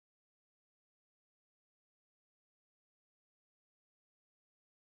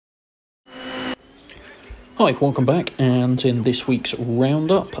Hi, welcome back, and in this week's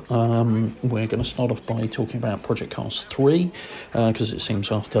roundup we're going to start off by talking about Project Cars 3 because it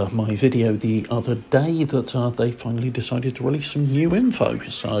seems after my video the other day that they finally decided to release some new info.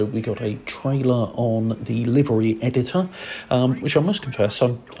 So we got a trailer on the livery editor, which I must confess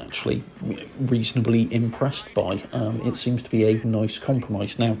I'm actually reasonably impressed by. It seems to be a nice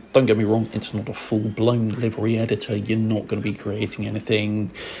compromise. Now, don't get me wrong, it's not a full-blown livery editor. You're not going to be creating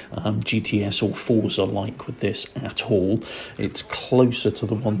anything GTS or Forza-like with this at all. It's closer to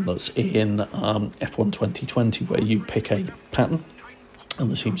the one that's in F1 2020, where you pick a pattern, and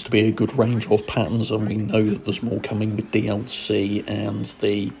there seems to be a good range of patterns, and we know that there's more coming with DLC and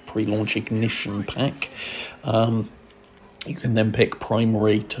the pre-launch ignition pack. You can then pick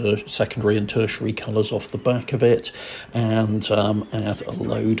primary to secondary and tertiary colours off the back of it, and add a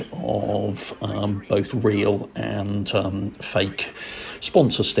load of both real and fake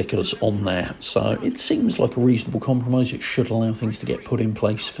sponsor stickers on there. So it seems like a reasonable compromise. It should allow things to get put in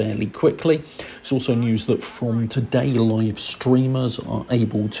place fairly quickly. It's also news that from today, live streamers are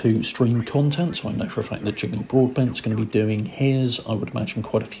able to stream content. So I know for a fact that Jimmy Broadbent's going to be doing his. I would imagine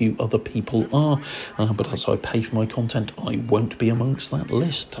quite a few other people are, but as I pay for my content, I won't be amongst that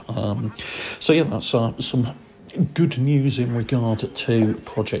list. So yeah, that's some good news in regard to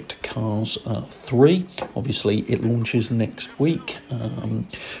Project Cars 3. Obviously, it launches next week,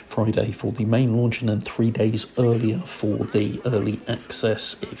 Friday for the main launch, and then 3 days earlier for the early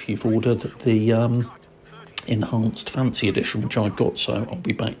access if you've ordered the enhanced fancy edition, which I've got. So I'll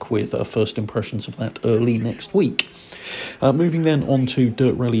be back with first impressions of that early next week. Moving then on to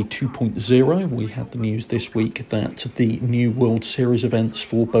Dirt Rally 2.0, we had the news this week that the new World Series events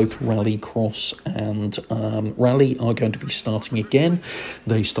for both Rallycross and Rally are going to be starting again.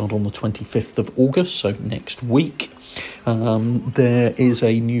 They start on the 25th of August, so next week. There is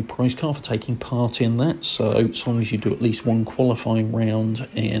a new prize car for taking part in that, so as long as you do at least one qualifying round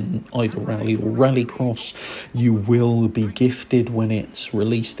in either Rally or Rallycross, you will be gifted when it's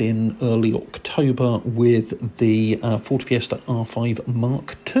released in early October with the Ford Fiesta R5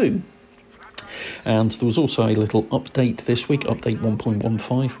 Mark II. And there was also a little update this week, update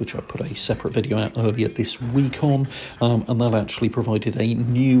 1.15, which I put a separate video out earlier this week on, and that actually provided a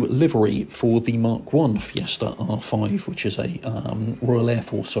new livery for the Mark I Fiesta R5, which is a Royal Air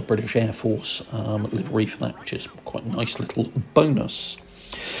Force or British Air Force livery for that, which is quite a nice little bonus.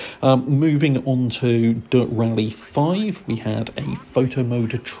 Moving on to Dirt Rally 5, we had a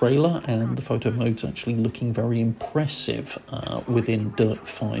Photomode trailer, and the Photomode's actually looking very impressive within Dirt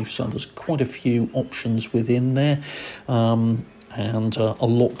 5, so there's quite a few options within there. And a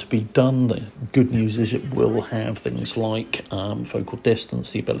lot to be done. The good news is it will have things like focal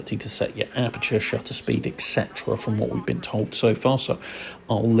distance, the ability to set your aperture, shutter speed, etc. from what we've been told so far. So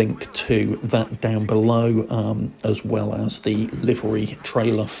I'll link to that down below, as well as the livery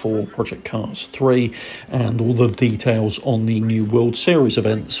trailer for Project Cars 3 and all the details on the new World Series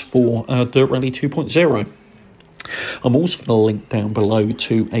events for Dirt Rally 2.0. I'm also going to link down below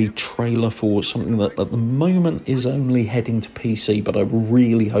to a trailer for something that at the moment is only heading to PC, but I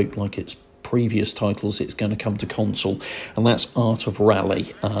really hope, like its previous titles, it's going to come to console, and that's Art of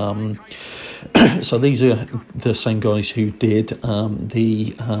Rally. So these are the same guys who did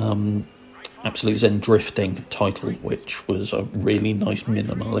the Absolute Zen Drifting title, which was a really nice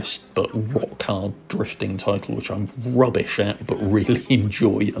minimalist but rock hard drifting title, which I'm rubbish at but really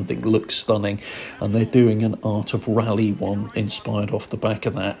enjoy and think looks stunning. And they're doing an Art of Rally one inspired off the back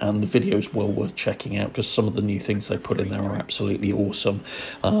of that, and the video's well worth checking out because some of the new things they put in there are absolutely awesome.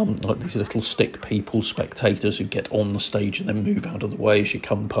 Like these little stick people, spectators who get on the stage and then move out of the way as you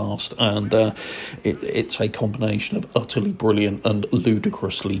come past, and it's a combination of utterly brilliant and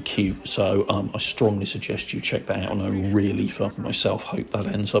ludicrously cute. So I strongly suggest you check that out, and I really, for myself, hope that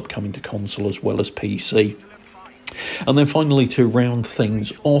ends up coming to console as well as PC. And then finally, to round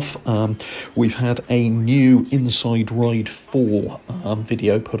things off, we've had a new Inside Ride 4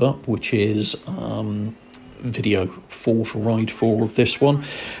 video put up, which is video 4 for Ride 4 of this one,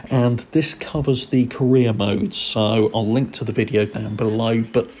 and this covers the career modes, so I'll link to the video down below.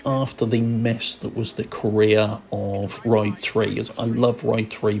 But after the mess that was the career of Ride 3, as I love Ride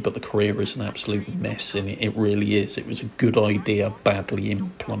 3, but the career is an absolute mess in it. It really is. It was a good idea, badly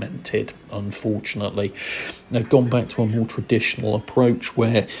implemented, unfortunately. They've gone back to a more traditional approach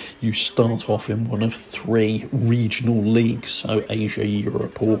where you start off in one of 3 regional leagues, so Asia,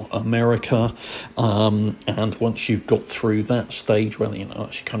 Europe or America, And once you've got through that stage where, you know,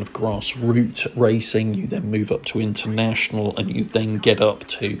 actually kind of grassroots racing, you then move up to international, and you then get up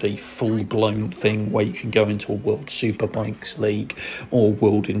to the full-blown thing where you can go into a World Superbikes League or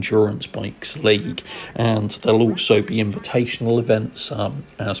World Endurance Bikes League. And there'll also be invitational events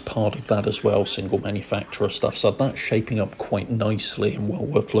as part of that as well, single manufacturer stuff. So that's shaping up quite nicely and well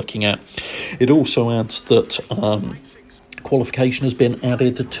worth looking at. It also adds that qualification has been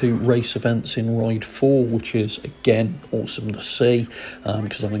added to race events in Ride 4, which is, again, awesome to see,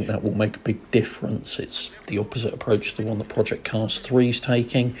 because I think that will make a big difference. It's the opposite approach to the one that Project Cast 3 is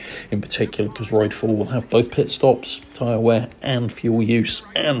taking, in particular because Ride 4 will have both pit stops, tyre wear, and fuel use,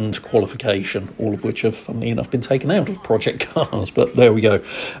 and qualification, all of which have, funnily enough, been taken out of Project Cars, but there we go.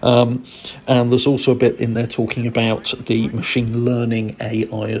 And there's also a bit in there talking about the machine learning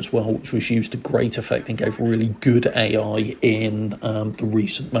AI as well, which was used to great effect and gave really good AI in the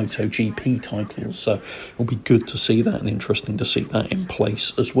recent MotoGP titles, so it'll be good to see that and interesting to see that in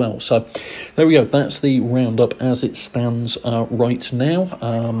place as well. So there we go, that's the roundup as it stands right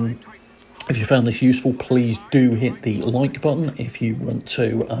now. If you found this useful, please do hit the like button. If you want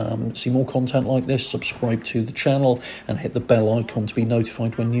to see more content like this, subscribe to the channel and hit the bell icon to be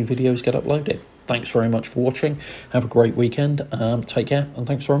notified when new videos get uploaded. Thanks very much for watching. Have a great weekend. Take care, and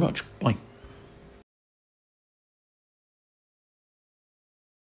thanks very much. Bye.